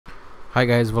Hi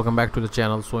guys, welcome back to the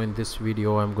channel. So in this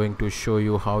video I'm going to show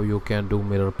you how you can do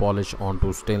mirror polish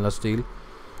onto stainless steel.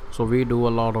 So we do a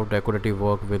lot of decorative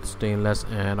work with stainless,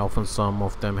 and often some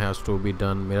of them has to be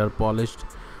done mirror polished.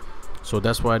 So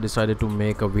that's why I decided to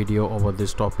make a video over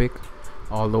this topic,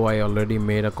 although I already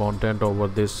made a content over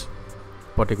this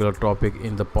particular topic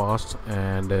in the past.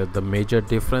 And the major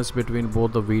difference between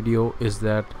both the video is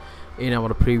that in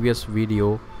our previous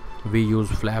video we use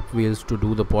flap wheels to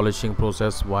do the polishing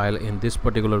process, while in this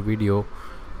particular video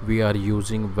we are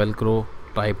using velcro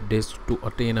type disc to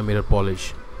attain a mirror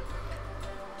polish.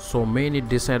 So main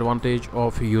disadvantage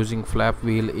of using flap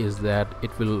wheel is that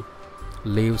it will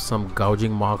leave some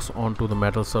gouging marks onto the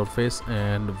metal surface,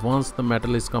 and once the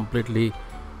metal is completely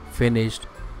finished,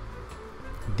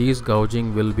 these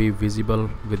gouging will be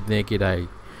visible with naked eye.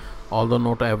 Although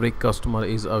not every customer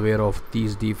is aware of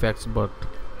these defects, but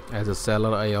as a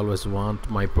seller I always want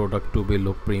my product to be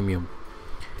look premium,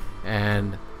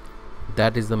 and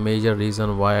that is the major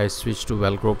reason why I switched to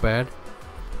Velcro pad.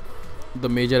 The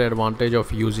major advantage of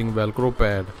using Velcro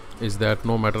pad is that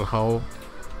no matter how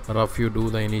rough you do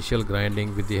the initial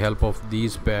grinding, with the help of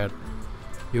these pads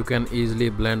you can easily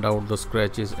blend out the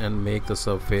scratches and make the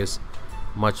surface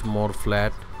much more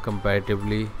flat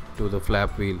comparatively to the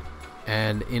flap wheel.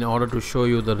 And in order to show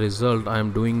you the result, I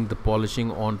am doing the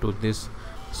polishing onto this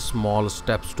small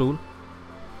step stool.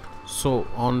 So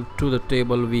onto the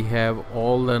table we have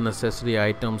all the necessary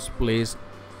items placed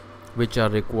which are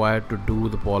required to do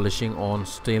the polishing on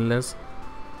stainless.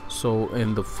 So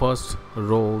in the first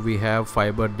row we have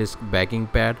fiber disc backing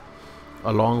pad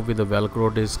along with the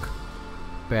velcro disc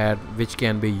pad, which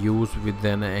can be used with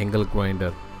an angle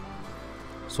grinder.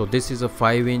 So this is a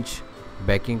 5-inch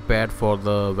backing pad for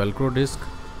the velcro disc.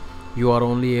 You are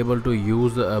only able to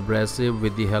use the abrasive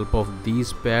with the help of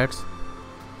these pads.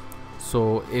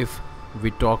 So if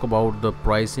we talk about the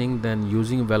pricing, then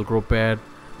using velcro pad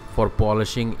for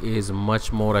polishing is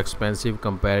much more expensive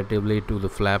comparatively to the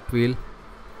flap wheel.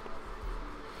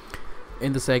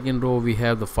 In the second row we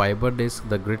have the fiber disc.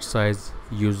 The grit size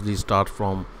usually start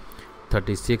from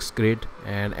 36 grit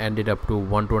and ended up to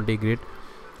 120 grit,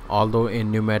 although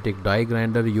in pneumatic die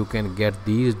grinder you can get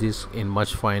these discs in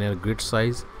much finer grit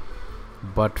size.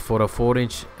 But for a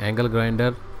 4-inch angle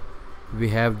grinder we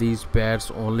have these pads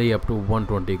only up to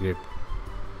 120 grit.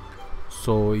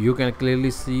 So you can clearly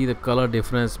see the color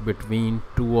difference between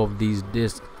two of these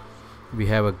discs. We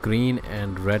have a green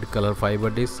and red color fiber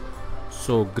disc.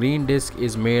 So green disc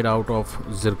is made out of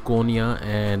zirconia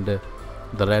and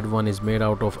the red one is made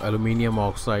out of aluminum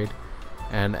oxide.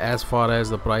 And as far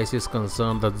as the price is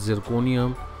concerned, the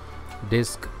zirconium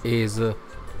disc is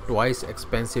twice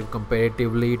expensive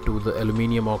comparatively to the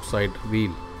aluminum oxide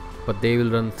wheel, but they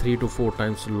will run 3 to 4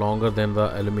 times longer than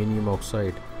the aluminum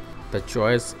oxide. The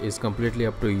choice is completely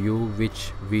up to you which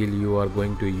wheel you are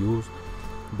going to use,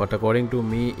 but according to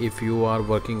me, if you are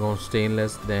working on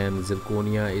stainless, then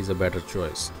zirconia is a better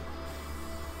choice.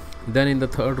 Then in the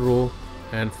third row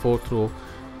and fourth row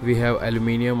we have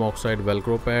aluminum oxide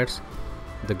velcro pads.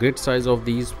 The grit size of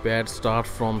these pads start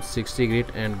from 60 grit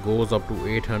and goes up to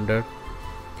 800,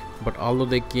 but although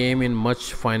they came in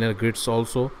much finer grits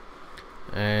also,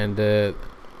 and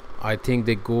I think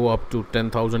they go up to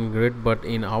 10,000 grit, but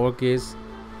in our case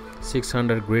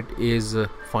 600 grit is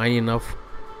fine enough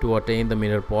to attain the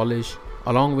mirror polish.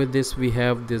 Along with this we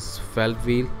have this felt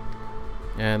wheel,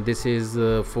 and this is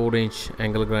a 4-inch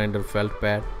angle grinder felt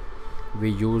pad. We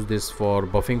use this for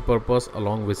buffing purpose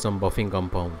along with some buffing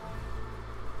compound.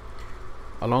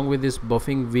 Along with this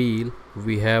buffing wheel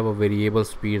we have a variable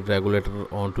speed regulator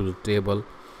onto the table,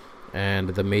 and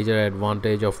the major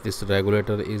advantage of this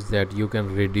regulator is that you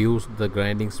can reduce the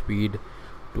grinding speed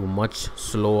to much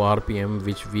slow RPM,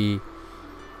 which we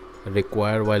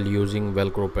require while using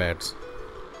velcro pads.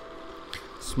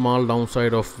 Small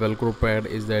downside of velcro pad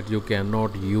is that you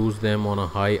cannot use them on a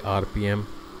high RPM.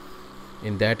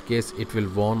 In that case it will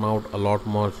worn out a lot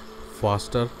more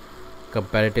faster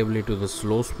comparatively to the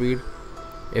slow speed.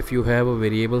 If you have a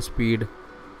variable speed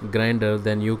grinder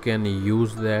then you can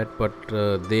use that, but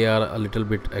they are a little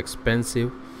bit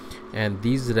expensive, and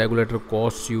these regulator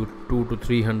costs you 200 to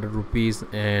 300 rupees,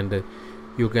 and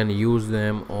you can use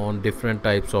them on different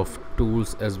types of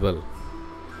tools as well.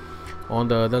 On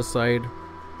the other side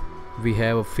we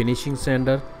have a finishing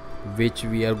sander, which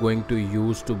we are going to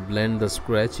use to blend the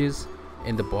scratches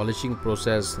in the polishing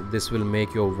process. This will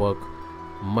make your work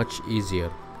much easier.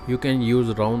 You can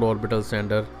use round orbital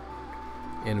sander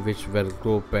in which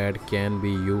velcro pad can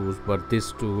be used, but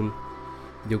this tool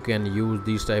you can use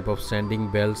these type of sanding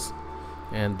belts,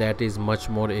 and that is much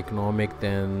more economic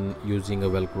than using a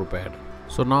velcro pad.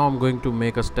 So now I'm going to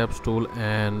make a steps tool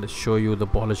and show you the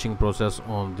polishing process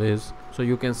on this. So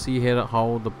you can see here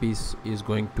how the piece is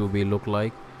going to be look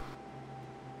like.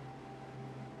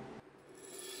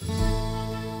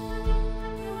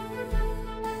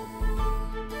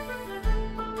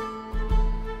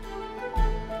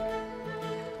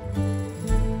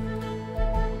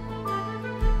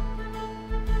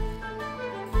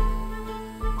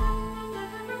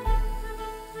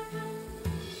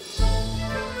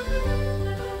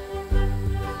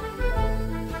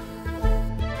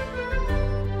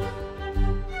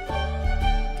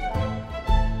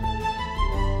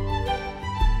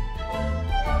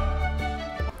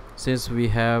 Since we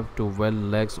have to weld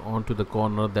legs onto the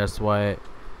corner, that's why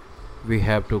we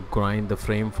have to grind the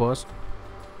frame first.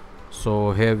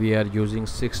 So here we are using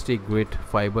 60 grit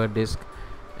fiber disc,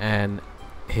 and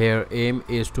here aim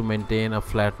is to maintain a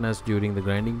flatness during the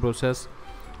grinding process.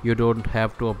 You don't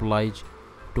have to apply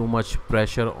too much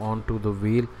pressure onto the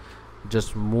wheel.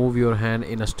 Just move your hand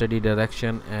in a steady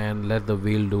direction and let the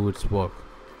wheel do its work.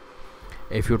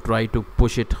 If you try to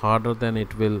push it harder, then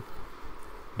it will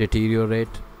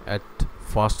deteriorate at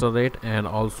faster rate and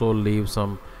also leave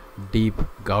some deep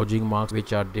gouging marks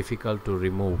which are difficult to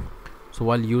remove. So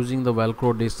while using the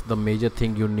Velcro disc, the major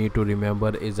thing you need to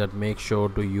remember is that make sure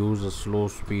to use a slow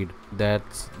speed.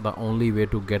 That's the only way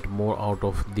to get more out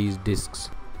of these discs.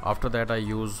 After that, I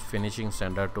use finishing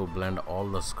sander to blend all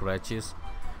the scratches,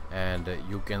 and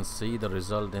you can see the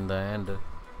result in the end.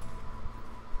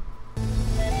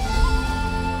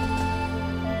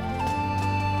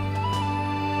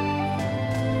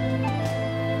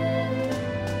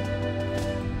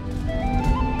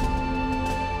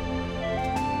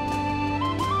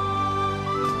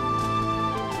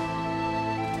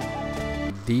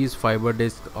 These fiber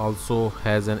discs also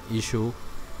has an issue,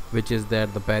 which is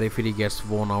that the periphery gets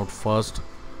worn out first,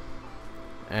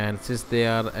 and since they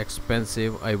are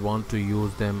expensive, I want to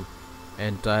use them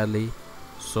entirely.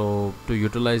 So to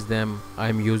utilize them,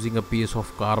 I'm using a piece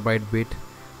of carbide bit.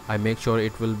 I make sure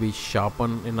it will be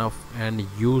sharpened enough and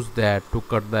use that to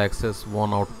cut the excess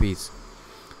worn out piece.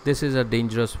 This is a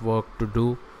dangerous work to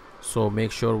do, so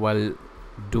make sure while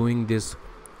doing this,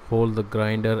 hold the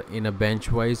grinder in a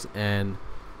benchwise and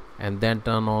then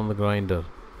turn on the grinder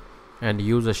and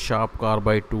use a sharp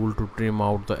carbide tool to trim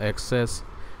out the excess,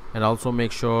 and also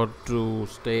make sure to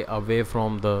stay away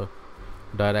from the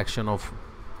direction of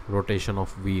rotation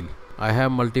of wheel. I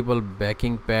have multiple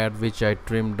backing pad which I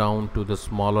trim down to the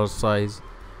smaller size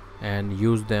and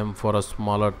use them for a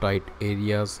smaller tight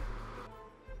areas.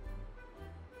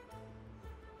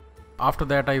 After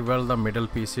that, I weld the middle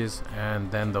pieces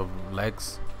and then the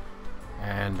legs,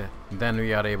 and then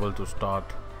we are able to start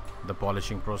the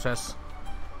polishing process.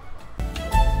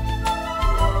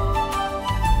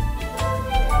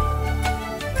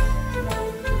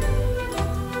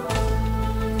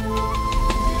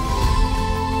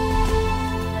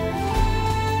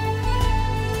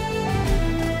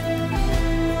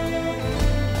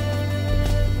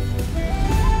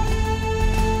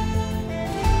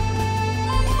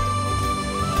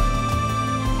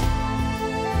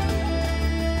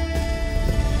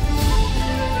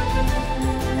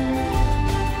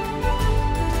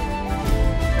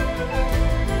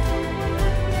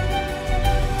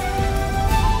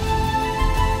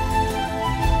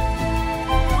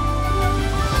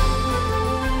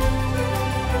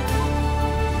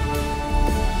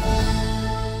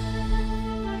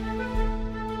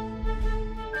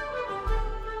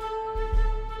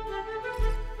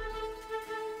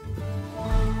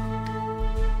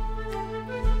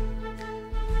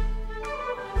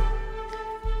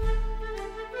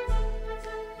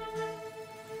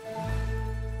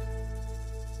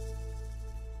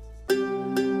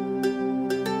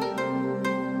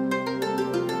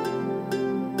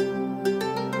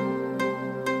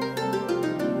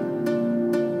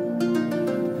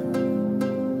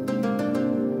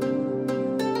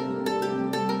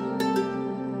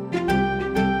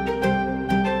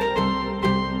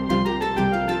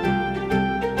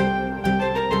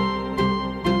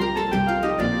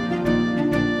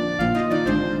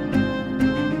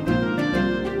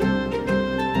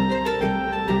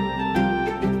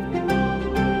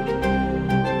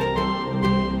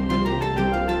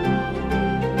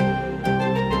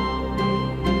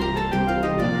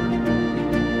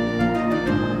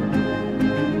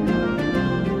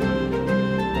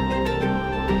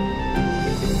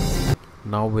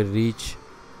 Now we reach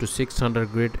to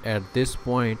 600 grit. At this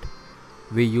point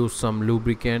we use some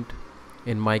lubricant.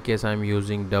 In my case I'm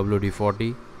using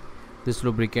WD-40. This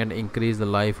lubricant increase the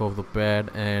life of the pad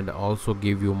and also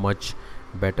give you much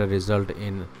better result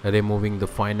in removing the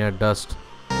finer dust.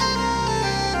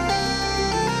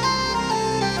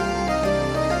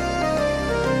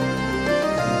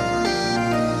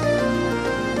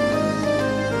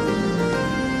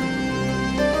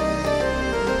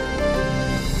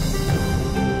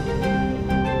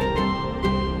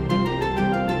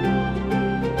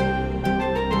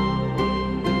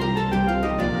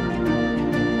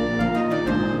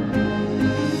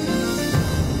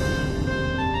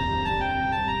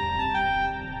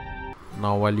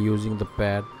 Now while using the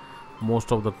pad,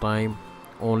 most of the time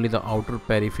only the outer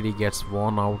periphery gets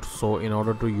worn out, so in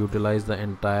order to utilize the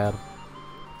entire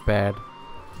pad,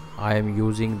 I am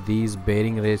using these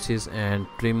bearing races and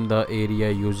trim the area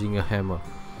using a hammer.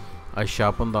 I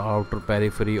sharpen the outer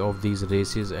periphery of these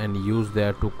races and use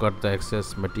that to cut the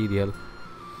excess material.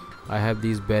 I have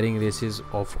these bearing races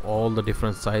of all the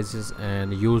different sizes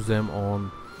and use them on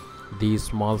these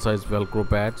small size Velcro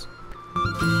pads.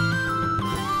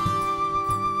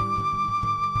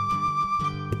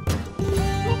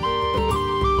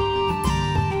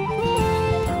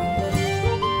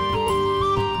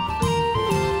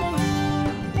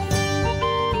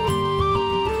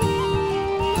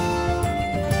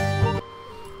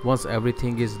 Once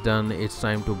everything is done, it's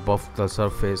time to buff the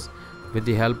surface. With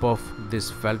the help of this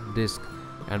felt disc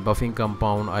and buffing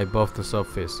compound, I buff the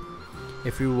surface.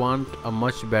 If you want a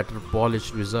much better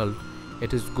polished result,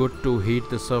 it is good to heat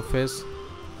the surface.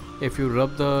 If you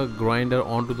rub the grinder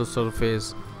onto the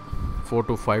surface 4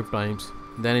 to 5 times,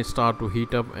 then it starts to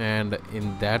heat up, and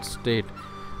in that state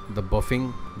the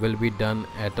buffing will be done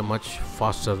at a much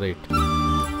faster rate.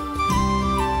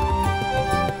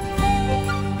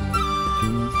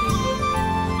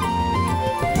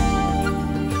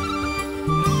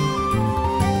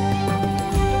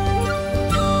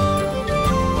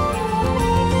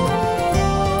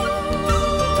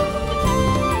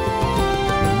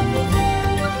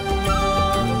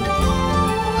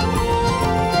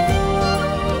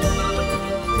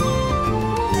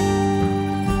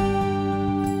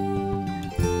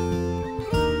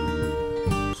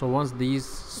 So once these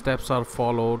steps are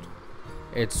followed,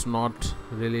 it's not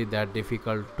really that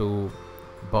difficult to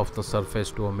buff the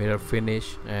surface to a mirror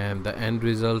finish, and the end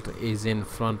result is in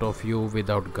front of you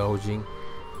without gouging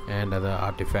and other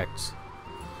artifacts.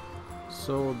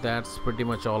 So that's pretty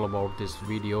much all about this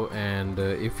video, and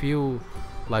if you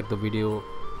like the video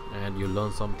and you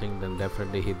learn something, then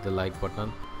definitely hit the like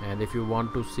button, and if you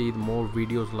want to see more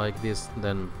videos like this,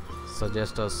 then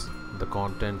suggest us the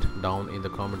content down in the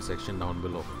comment section down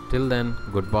below. Till then,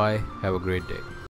 goodbye, have a great day.